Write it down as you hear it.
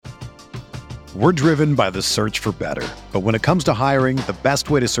We're driven by the search for better. But when it comes to hiring, the best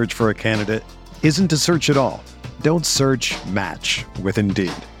way to search for a candidate isn't to search at all. Don't search, match with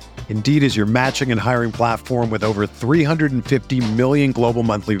Indeed. Indeed is your matching and hiring platform with over 350 million global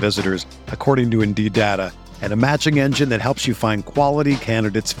monthly visitors, according to Indeed data, and a matching engine that helps you find quality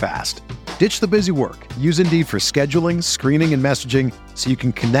candidates fast. Ditch the busy work. Use Indeed for scheduling, screening, and messaging so you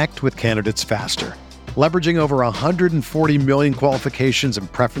can connect with candidates faster. Leveraging over 140 million qualifications and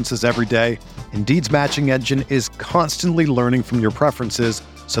preferences every day, Indeed's matching engine is constantly learning from your preferences,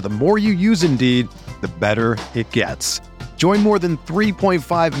 so the more you use Indeed, the better it gets. Join more than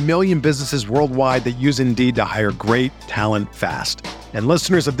 3.5 million businesses worldwide that use Indeed to hire great talent fast. And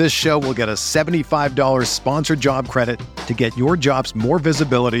listeners of this show will get a $75 sponsored job credit to get your jobs more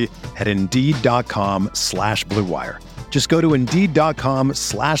visibility at Indeed.com/Blue Wire. Just go to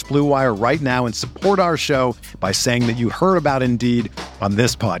Indeed.com/Blue Wire right now and support our show by saying that you heard about Indeed on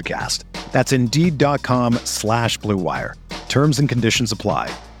this podcast. That's Indeed.com/Blue Wire. Terms and conditions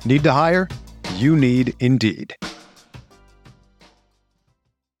apply. Need to hire? You need Indeed.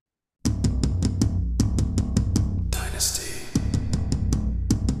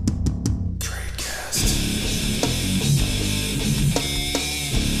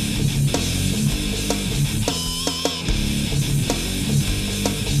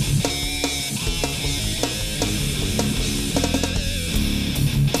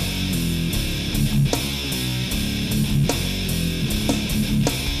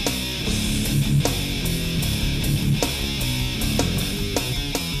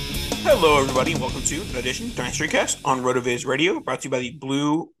 Hello, everybody, and welcome to an edition of Dynasty Cast on RotoViz Radio, brought to you by the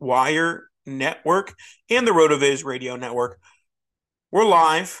Blue Wire Network and the RotoViz Radio Network. We're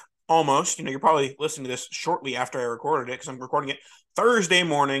live, almost. You're probably listening to this shortly after I recorded it, because I'm recording it Thursday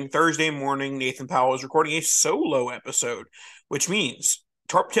morning. Nathan Powell is recording a solo episode, which means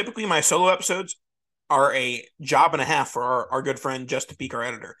typically my solo episodes are a job and a half for our good friend Justin Peak, our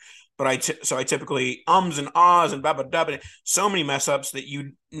editor. But I typically ums and ahs and blah, blah, blah, so many mess ups that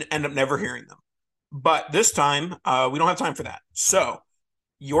you end up never hearing them. But this time, we don't have time for that. So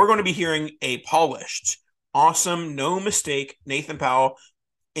you're going to be hearing a polished, awesome, no mistake Nathan Powell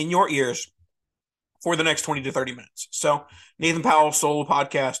in your ears for the next 20 to 30 minutes. So Nathan Powell solo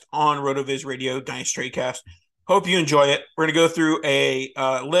podcast on RotoViz Radio, Dynasty Cast. Hope you enjoy it. We're going to go through a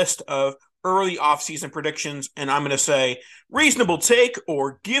list of early offseason predictions, and I'm going to say reasonable take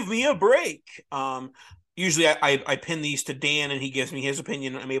or give me a break. Usually I pin these to Dan, and he gives me his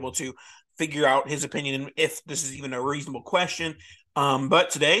opinion. I'm able to figure out his opinion and if this is even a reasonable question.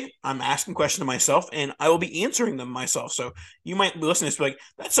 But today I'm asking questions to myself, and I will be answering them myself. So you might listen to this and be like,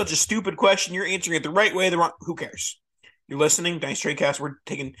 that's such a stupid question. You're answering it the right way, the wrong. Who cares? You're listening. Dynasty Cast. We're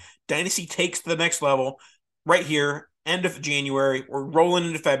taking Dynasty takes to the next level right here. End of January. We're rolling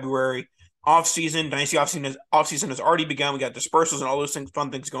into February. Dynasty offseason has already begun. We got dispersals and all those things,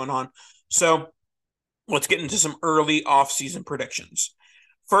 fun things going on. So let's get into some early offseason predictions.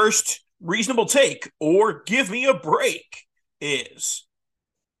 First, reasonable take or give me a break is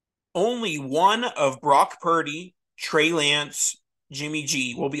only one of Brock Purdy, Trey Lance, Jimmy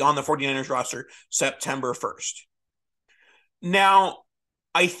G will be on the 49ers roster September 1st. Now,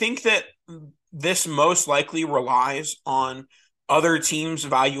 I think that this most likely relies on other teams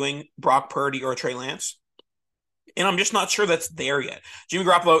valuing Brock Purdy or Trey Lance. And I'm just not sure that's there yet. Jimmy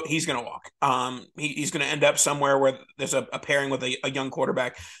Garoppolo, he's going to walk. He's going to end up somewhere where there's a pairing with a young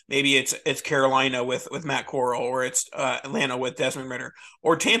quarterback. Maybe it's Carolina with Matt Corral, or it's Atlanta with Desmond Ridder,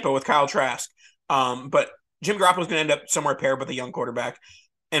 or Tampa with Kyle Trask. But Jimmy Garoppolo is going to end up somewhere paired with a young quarterback,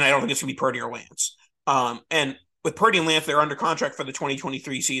 and I don't think it's going to be Purdy or Lance. And with Purdy and Lance, they're under contract for the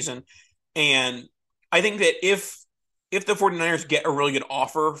 2023 season. And I think that if the 49ers get a really good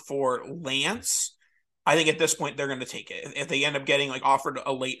offer for Lance, I think at this point they're going to take it. If they end up getting offered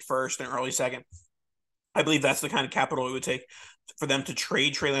a late first and early second, I believe that's the kind of capital it would take for them to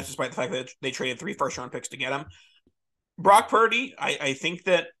trade Trey Lance, despite the fact that they traded 3 first-round picks to get him. Brock Purdy, I think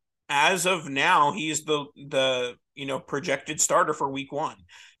that as of now, he's the projected starter for Week 1.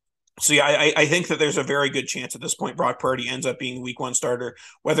 So yeah, I think that there's a very good chance at this point Brock Purdy ends up being the Week 1 starter,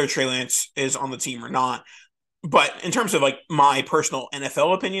 whether Trey Lance is on the team or not. But in terms of my personal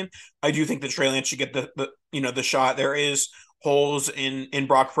NFL opinion, I do think that Trey Lance should get the shot. There is holes in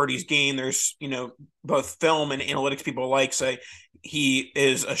Brock Purdy's game. There's both film and analytics people say he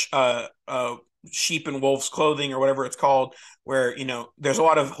is a sheep in wolf's clothing or whatever it's called, where there's a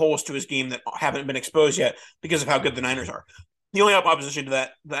lot of holes to his game that haven't been exposed yet because of how good the Niners are. The only opposition to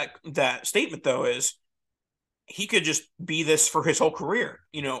that statement though is he could just be this for his whole career,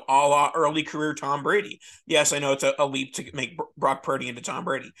 a la early career Tom Brady. Yes, I know it's a leap to make Brock Purdy into Tom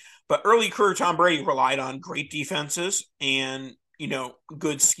Brady, but early career Tom Brady relied on great defenses and,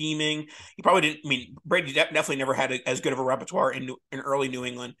 good scheming. He probably didn't, Brady definitely never had as good of a repertoire in early New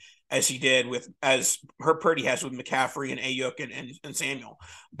England as he did as Purdy has with McCaffrey and Ayuk and Samuel.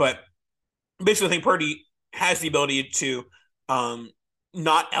 But basically, I think Purdy has the ability to,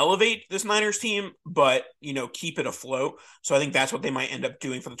 not elevate this Niners team, but keep it afloat. So I think that's what they might end up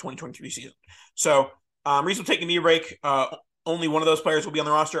doing for the 2023 season. So Reese will take me a break. Only one of those players will be on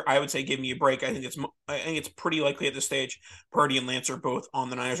the roster. I would say give me a break. I think it's pretty likely at this stage. Purdy and Lance are both on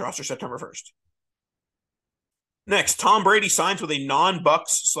the Niners roster September 1st. Next, Tom Brady signs with a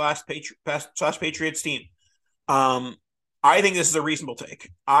non-Bucks slash Patriots team. I think this is a reasonable take.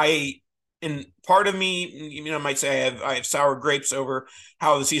 And part of me, might say I have sour grapes over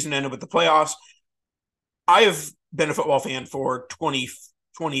how the season ended with the playoffs. I have been a football fan for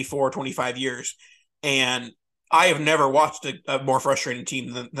 24, 25 years, and I have never watched a more frustrating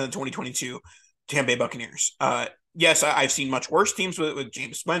team than the 2022 Tampa Bay Buccaneers. Yes, I've seen much worse teams with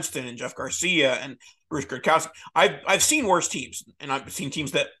Jameis Winston and Jeff Garcia and Bruce Gronkowski. I've seen worse teams, and I've seen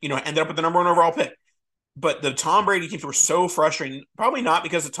teams that ended up with the number 1 overall pick. But the Tom Brady teams were so frustrating, probably not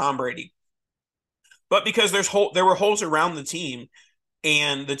because of Tom Brady, but because there were holes around the team,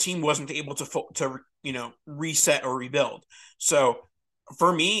 and the team wasn't able to reset or rebuild. So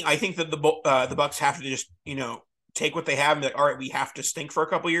for me, I think that the Bucs have to just take what they have and be like, all right, we have to stink for a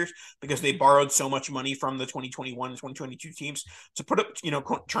couple of years because they borrowed so much money from the 2021 and 2022 teams to put up,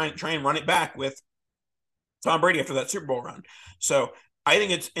 try and run it back with Tom Brady after that Super Bowl run. So I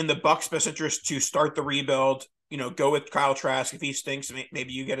think it's in the Bucs' best interest to start the rebuild. Go with Kyle Trask. If he stinks,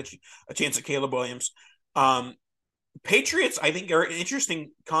 maybe you get a chance at Caleb Williams. Patriots, I think, are an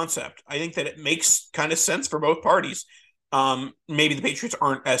interesting concept. I think that it makes kind of sense for both parties. Maybe the Patriots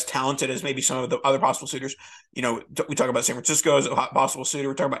aren't as talented as maybe some of the other possible suitors. We talk about San Francisco as a possible suitor.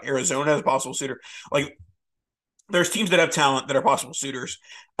 We're talking about Arizona as a possible suitor. Like, there's teams that have talent that are possible suitors.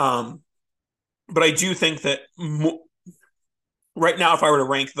 But I do think that right now, if I were to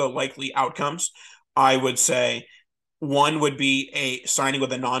rank the likely outcomes, I would say 1 would be a signing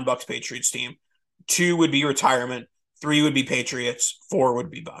with a non-Bucks Patriots team. 2 would be retirement. 3 would be Patriots. 4 would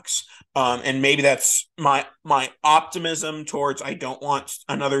be Bucks. And maybe that's my optimism towards I don't want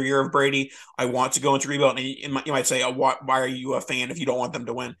another year of Brady. I want to go into rebuild. And you might say, why are you a fan if you don't want them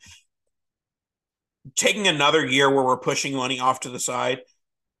to win? Taking another year where we're pushing money off to the side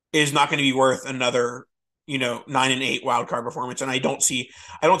is not going to be worth another 9-8 wild card performance. And I don't see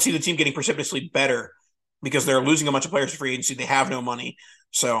the team getting precipitously better because they're losing a bunch of players to free agency. They have no money.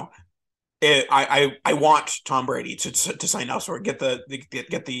 So I want Tom Brady to sign elsewhere, get the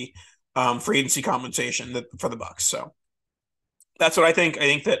free agency compensation for the Bucs. So that's what I think. I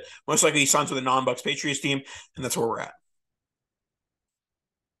think that most likely he signs with a non-Bucks Patriots team, and that's where we're at.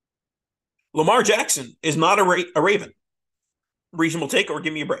 Lamar Jackson is not a Raven. Reasonable take, or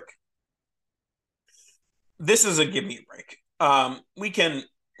give me a break. This is a give me a break. We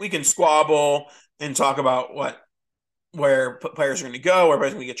can squabble and talk about where players are going to go, where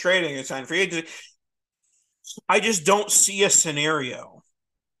players are going to get traded, and get signed free agency. I just don't see a scenario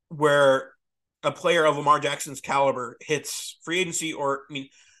where a player of Lamar Jackson's caliber hits free agency,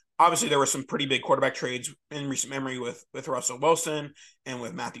 obviously there were some pretty big quarterback trades in recent memory with Russell Wilson and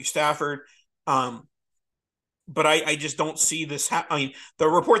with Matthew Stafford. But I just don't see this. The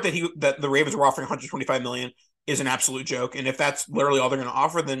report that the Ravens were offering $125 million is an absolute joke. And if that's literally all they're going to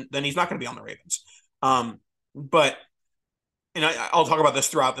offer, then he's not going to be on the Ravens. But I'll talk about this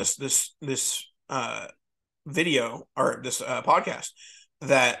throughout this video or this podcast,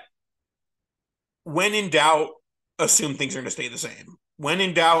 that when in doubt, assume things are going to stay the same. When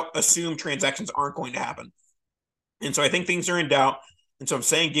in doubt, assume transactions aren't going to happen. And so I think things are in doubt. And so I'm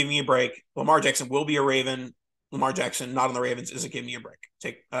saying, give me a break. Lamar Jackson will be a Raven. Lamar Jackson, not on the Ravens, is a give me a break.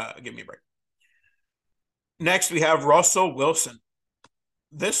 Give me a break. Next, we have Russell Wilson.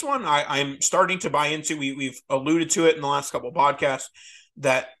 This one I'm starting to buy into. We've alluded to it in the last couple of podcasts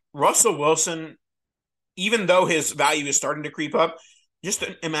that Russell Wilson, even though his value is starting to creep up, just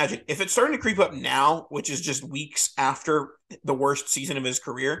imagine if it's starting to creep up now, which is just weeks after the worst season of his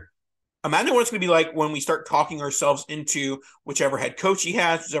career. Imagine what it's going to be like when we start talking ourselves into whichever head coach he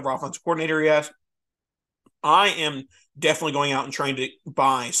has, whichever offensive coordinator he has. I am definitely going out and trying to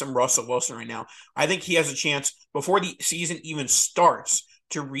buy some Russell Wilson right now. I think he has a chance before the season even starts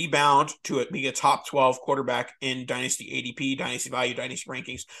to rebound to being a top 12 quarterback in Dynasty ADP, Dynasty Value, Dynasty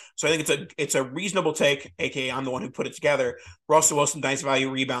Rankings. So I think it's a reasonable take, aka I'm the one who put it together. Russell Wilson, Dynasty Value,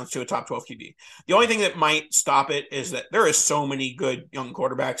 rebounds to a top 12 QB. The only thing that might stop it is that there is so many good young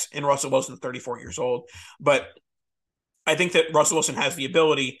quarterbacks, and Russell Wilson is 34 years old. But I think that Russell Wilson has the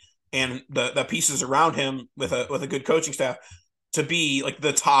ability and the pieces around him with a good coaching staff to be like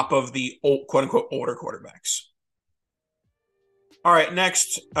the top of the old, quote unquote older quarterbacks. All right,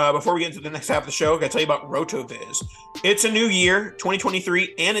 next, before we get into the next half of the show, I got to tell you about RotoViz. It's a new year,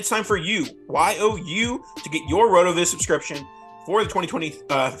 2023, and it's time for you, YOU, to get your RotoViz subscription for the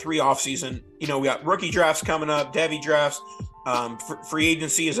 2023 offseason. You know, we got rookie drafts coming up, Devy drafts. Free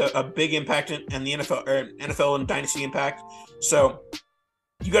agency is a big impact in the NFL and Dynasty impact. So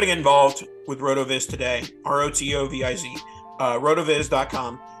you got to get involved with RotoViz today, ROTOVIZ,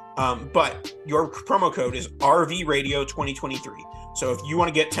 rotoviz.com. But your promo code is RVRadio2023. So if you want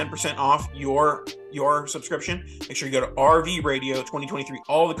to get 10% off your subscription, make sure you go to RVRadio2023.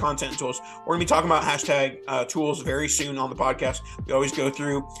 All the content and tools. We're going to be talking about hashtag tools very soon on the podcast. We always go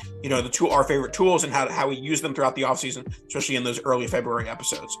through, our favorite tools and how we use them throughout the offseason, especially in those early February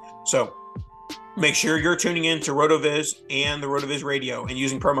episodes. So make sure you're tuning in to RotoViz and the RotoViz Radio and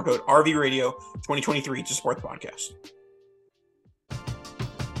using promo code RVRadio2023 to support the podcast.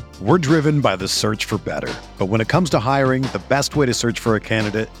 We're driven by the search for better. But when it comes to hiring, the best way to search for a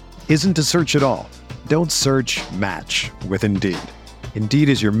candidate isn't to search at all. Don't search, match with Indeed. Indeed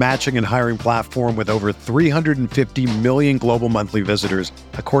is your matching and hiring platform with over 350 million global monthly visitors,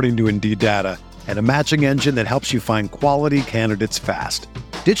 according to Indeed data, and a matching engine that helps you find quality candidates fast.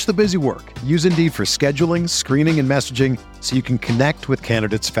 Ditch the busy work. Use Indeed for scheduling, screening, and messaging so you can connect with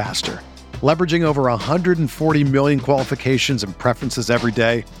candidates faster. Leveraging over 140 million qualifications and preferences every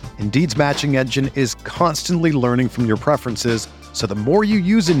day, Indeed's matching engine is constantly learning from your preferences, so the more you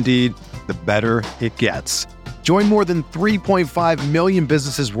use Indeed, the better it gets. Join more than 3.5 million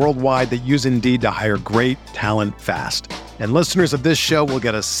businesses worldwide that use Indeed to hire great talent fast. And listeners of this show will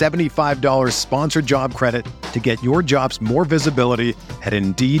get a $75 sponsored job credit to get your jobs more visibility at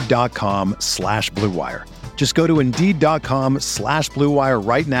Indeed.com/Blue Wire. Just go to Indeed.com/Blue Wire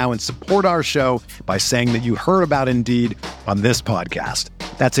right now and support our show by saying that you heard about Indeed on this podcast.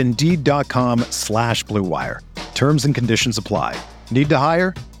 That's Indeed.com/Blue Wire. Terms and conditions apply. Need to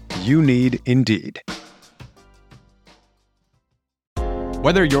hire? You need Indeed.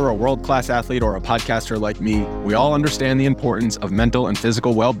 Whether you're a world-class athlete or a podcaster like me, we all understand the importance of mental and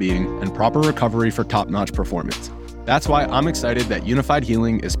physical well-being and proper recovery for top-notch performance. That's why I'm excited that Unified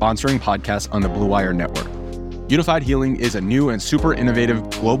Healing is sponsoring podcasts on the Blue Wire Network. Unified Healing is a new and super innovative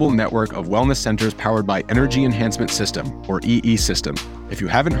global network of wellness centers powered by Energy Enhancement System, or EE System. If you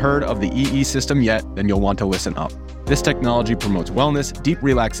haven't heard of the EE System yet, then you'll want to listen up. This technology promotes wellness, deep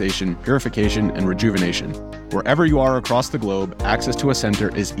relaxation, purification, and rejuvenation. Wherever you are across the globe, access to a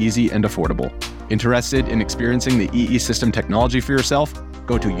center is easy and affordable. Interested in experiencing the EE System technology for yourself?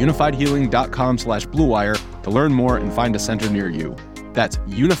 Go to unifiedhealing.com/Blue Wire to learn more and find a center near you. That's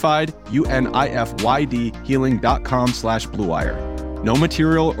unified, UNIFYD, healing.com/Blue Wire. No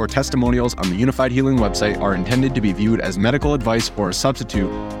material or testimonials on the Unified Healing website are intended to be viewed as medical advice or a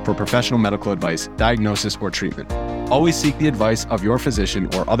substitute for professional medical advice, diagnosis, or treatment. Always seek the advice of your physician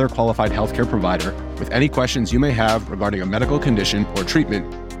or other qualified healthcare provider with any questions you may have regarding a medical condition or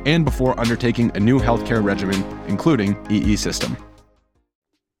treatment and before undertaking a new healthcare regimen, including EE System.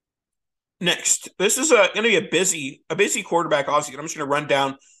 Next, this is going to be a busy quarterback offseason. I'm just going to run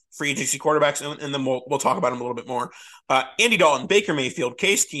down free agency quarterbacks, and then we'll talk about them a little bit more. Andy Dalton, Baker Mayfield,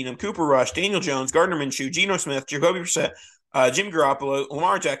 Case Keenum, Cooper Rush, Daniel Jones, Gardner Minshew, Geno Smith, Jacoby Brissett, Jimmy Garoppolo,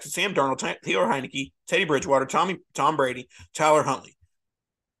 Lamar Jackson, Sam Darnold, Taylor Heineke, Teddy Bridgewater, Tom Brady, Tyler Huntley.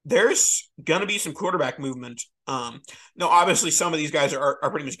 There's going to be some quarterback movement. No, obviously some of these guys are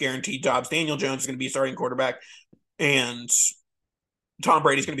pretty much guaranteed jobs. Daniel Jones is going to be a starting quarterback, and Tom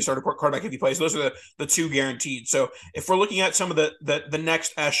Brady's going to be starting quarterback if he plays. Those are the two guaranteed. So if we're looking at some of the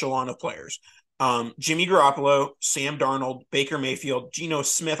next echelon of players, Jimmy Garoppolo, Sam Darnold, Baker Mayfield, Geno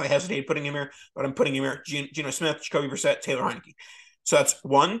Smith, I hesitated putting him here, but I'm putting him here. Geno Smith, Jacoby Brissett, Taylor Heineke. So that's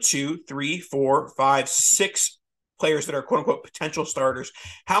 1, 2, 3, 4, 5, 6 players that are quote unquote potential starters.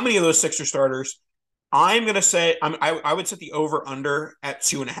 How many of those 6 are starters? I'm going to say I would set the over under at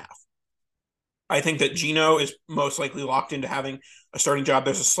 2.5. I think that Geno is most likely locked into having a starting job.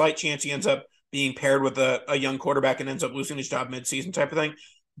 There's a slight chance he ends up being paired with a young quarterback and ends up losing his job midseason type of thing.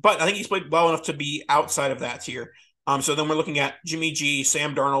 But I think he's played well enough to be outside of that tier. So then we're looking at Jimmy G,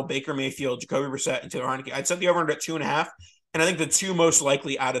 Sam Darnold, Baker Mayfield, Jacoby Brissett, and Taylor Heineke. I'd set the over under at 2.5. And I think the two most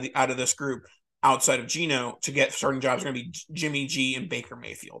likely out of this group outside of Geno to get starting jobs are going to be Jimmy G and Baker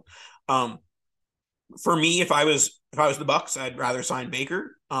Mayfield. For me, if I was the Bucs, I'd rather sign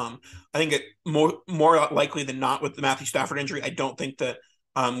Baker. I think it more likely than not with the Matthew Stafford injury. I don't think that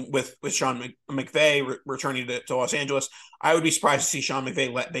with Sean McVay returning to Los Angeles, I would be surprised to see Sean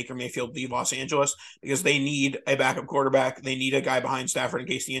McVay let Baker Mayfield leave Los Angeles because they need a backup quarterback. They need a guy behind Stafford in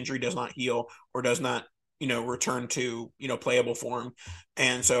case the injury does not heal or does not return to playable form.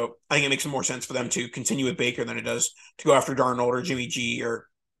 And so I think it makes more sense for them to continue with Baker than it does to go after Darnold or Jimmy G or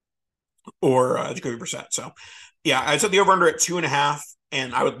Jacoby Brissett. So yeah, I set the over under at 2.5,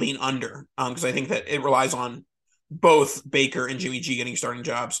 and I would lean under because I think that it relies on both Baker and Jimmy G getting starting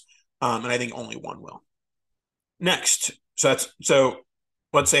jobs, and I think only one will. Next, so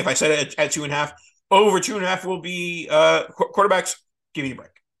let's say if I set it at 2.5, over 2.5 will be quarterbacks. Give me a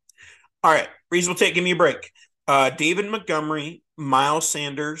break. All right, reasonable take. Give me a break. David Montgomery, Miles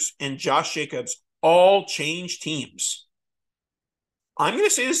Sanders, and Josh Jacobs all change teams. I'm going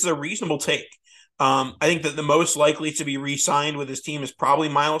to say this is a reasonable take. I think that the most likely to be re-signed with his team is probably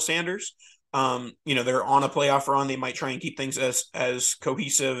Miles Sanders. They're on a playoff run. They might try and keep things as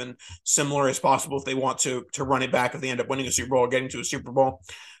cohesive and similar as possible if they want to run it back if they end up winning a Super Bowl or getting to a Super Bowl.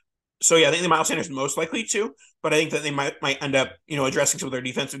 So yeah, I think the Miles Sanders is most likely to, but I think that they might end up, addressing some of their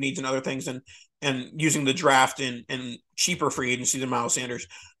defensive needs and other things and using the draft and cheaper free agency than Miles Sanders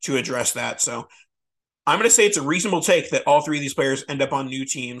to address that. So I'm going to say it's a reasonable take that all three of these players end up on new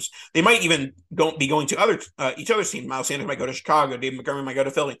teams. They might even be going to each other's team. Miles Sanders might go to Chicago. David Montgomery might go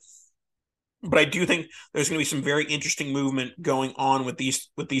to Philly. But I do think there's going to be some very interesting movement going on with these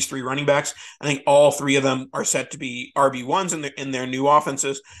three running backs. I think all three of them are set to be RB1s in their new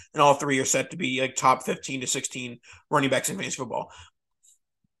offenses, and all three are set to be like top 15 to 16 running backs in fantasy football.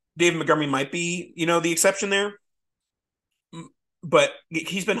 David Montgomery might be, the exception there, but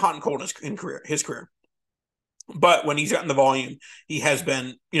he's been hot and cold in his career. But when he's gotten the volume, he has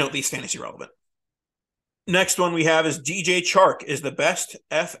been, at least fantasy relevant. Next one we have is DJ Chark is the best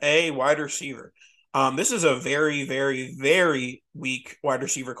FA wide receiver. This is a very, very, very weak wide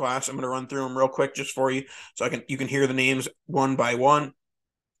receiver class. I'm going to run through them real quick just for you so you can hear the names one by one.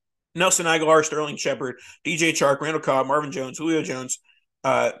 Nelson Aguilar, Sterling Shepard, DJ Chark, Randall Cobb, Marvin Jones, Julio Jones,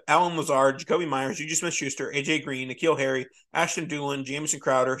 Alan Lazard, Jacoby Myers, Juju Smith-Schuster, AJ Green, N'Keal Harry, Ashton Dulin, Jamison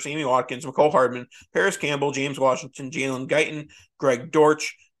Crowder, Sammy Watkins, McCole Hardman, Paris Campbell, James Washington, Jalen Guyton, Greg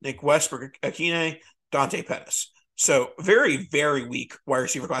Dortch, Nick Westbrook-Akine, Dante Pettis. So very, very weak wide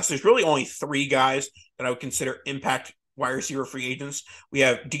receiver class. There's really only three guys that I would consider impact wide receiver free agents. We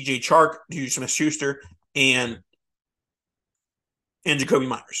have DJ Chark, Juju Smith-Schuster, and Jacoby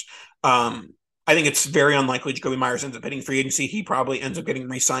Myers. I think it's very unlikely Jacoby Myers ends up hitting free agency. He probably ends up getting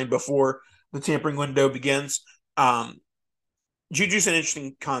re-signed before the tampering window begins. Juju's an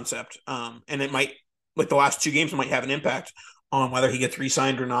interesting concept, and it might, like the last two games, might have an impact on whether he gets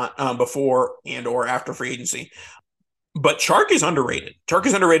re-signed or not before and or after free agency. But Chark is underrated. Chark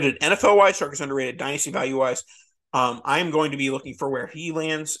is underrated NFL-wise. Chark is underrated dynasty value-wise. I am going to be looking for where he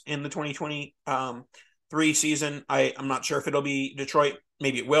lands in the 2023 season. I'm not sure if it'll be Detroit.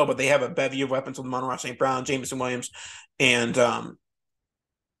 Maybe it will, but they have a bevy of weapons with Amon-Ra St. Brown, Jameson Williams, and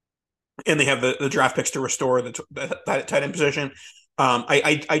they have the draft picks to restore that tight end position.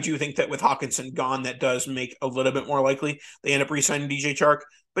 I do think that with Hawkinson gone, that does make a little bit more likely they end up re-signing DJ Chark,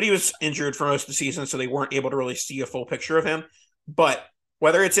 but he was injured for most of the season, so they weren't able to really see a full picture of him. But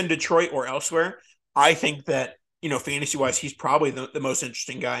whether it's in Detroit or elsewhere, I think that, fantasy-wise, he's probably the most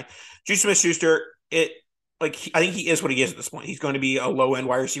interesting guy. Juju Smith-Schuster, I think he is what he is at this point. He's going to be a low-end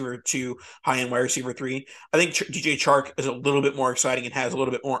wide receiver 2, high-end wide receiver 3. I think DJ Chark is a little bit more exciting and has a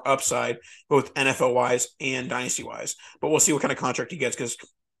little bit more upside, both NFL-wise and dynasty-wise. But we'll see what kind of contract he gets because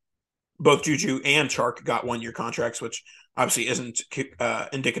both Juju and Chark got one-year contracts, which obviously isn't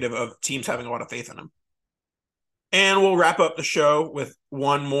indicative of teams having a lot of faith in him. And we'll wrap up the show with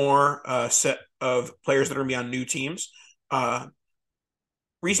one more set of players that are going to be on new teams.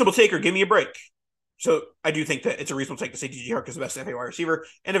 Reasonable take or give me a break. So I do think that it's a reasonable take to say DJ Chark is the best FA wide receiver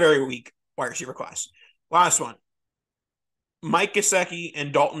in a very weak wide receiver class. Last one. Mike Gesicki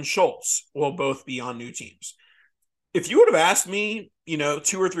and Dalton Schultz will both be on new teams. If you would have asked me, 2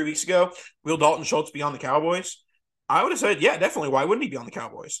 or 3 weeks ago, will Dalton Schultz be on the Cowboys? I would have said, yeah, definitely. Why wouldn't he be on the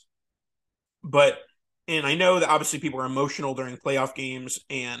Cowboys? And I know that obviously people are emotional during playoff games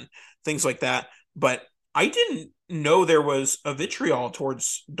and things like that, but I didn't know there was a vitriol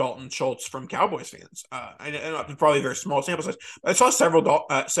towards Dalton Schultz from Cowboys fans. I know it's probably a very small sample size. I saw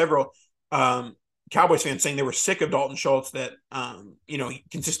several Cowboys fans saying they were sick of Dalton Schultz, that he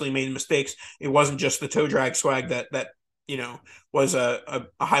consistently made mistakes. It wasn't just the toe drag swag that was a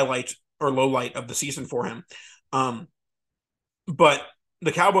highlight low light of the season for him. But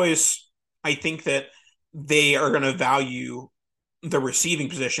the Cowboys, I think that they are going to value the receiving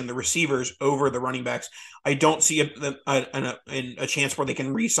position, the receivers over the running backs. I don't see a chance where they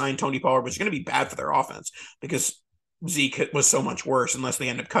can re-sign Tony Pollard, which is going to be bad for their offense because Zeke was so much worse unless they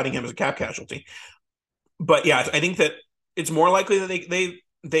end up cutting him as a cap casualty. But yeah, I think that it's more likely that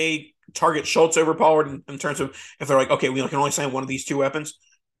they target Schultz over Pollard in terms of if they're like, okay, we can only sign one of these two weapons.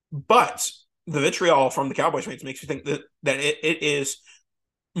 But the vitriol from the Cowboys fans makes me think that it is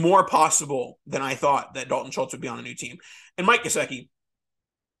more possible than I thought that Dalton Schultz would be on a new team. And Mike Gesicki,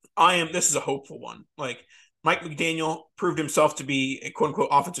 this is a hopeful one. Like, Mike McDaniel proved himself to be a quote unquote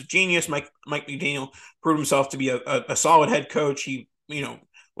offensive genius. Mike McDaniel proved himself to be a solid head coach. He,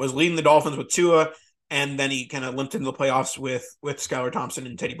 was leading the Dolphins with Tua, and then he kind of limped into the playoffs with Skylar Thompson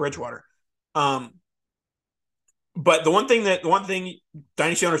and Teddy Bridgewater. But the one thing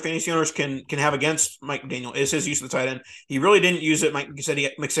dynasty owners, fantasy owners can have against Mike McDaniel is his use of the tight end. He really didn't use it. Mike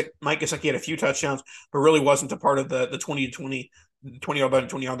Gesicki had a few touchdowns, but really wasn't a part of the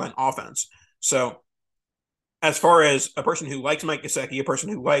 20-yard line offense. So as far as a person who likes Mike Gesicki, a person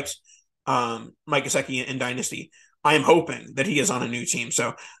who likes Mike Gesicki in Dynasty, I am hoping that he is on a new team.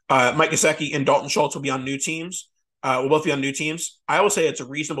 So Mike Gesicki and Dalton Schultz will be on new teams. We'll both be on new teams. I will say it's a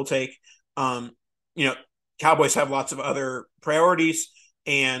reasonable take. Cowboys have lots of other priorities,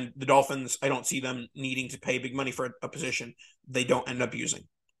 and the Dolphins, I don't see them needing to pay big money for a position they don't end up using.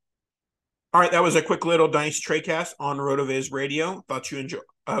 All right, that was a quick little Dynasty Tradecast on RotoViz Radio.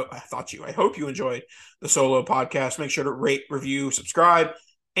 I hope you enjoyed the solo podcast. Make sure to rate, review, subscribe,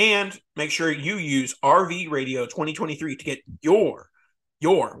 and make sure you use RV Radio 2023 to get your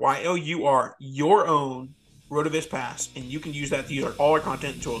YOUR, your own RotoViz Pass, and you can use that to use all our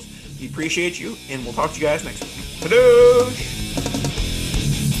content and tools. We appreciate you, and we'll talk to you guys next week. Kadoosh!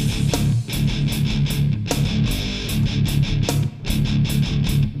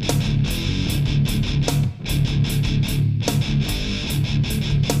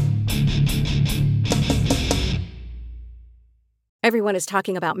 Everyone is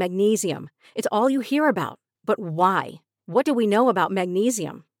talking about magnesium. It's all you hear about. But why? What do we know about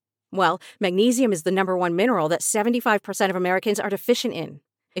magnesium? Well, magnesium is the number one mineral that 75% of Americans are deficient in.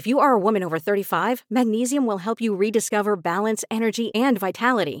 If you are a woman over 35, magnesium will help you rediscover balance, energy, and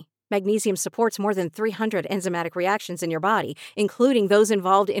vitality. Magnesium supports more than 300 enzymatic reactions in your body, including those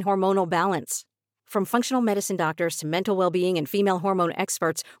involved in hormonal balance. From functional medicine doctors to mental well-being and female hormone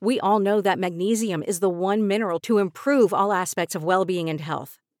experts, we all know that magnesium is the one mineral to improve all aspects of well-being and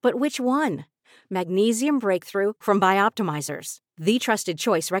health. But which one? Magnesium Breakthrough from Bioptimizers, the trusted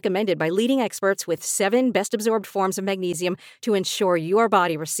choice recommended by leading experts with 7 best-absorbed forms of magnesium to ensure your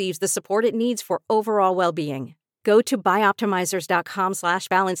body receives the support it needs for overall well-being. Go to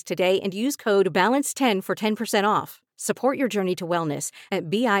bioptimizers.com/balance today and use code BALANCE10 for 10% off. Support your journey to wellness at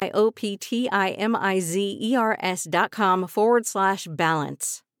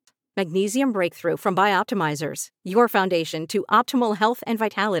bioptimizers.com/balance. Magnesium Breakthrough from Bioptimizers, your foundation to optimal health and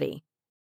vitality.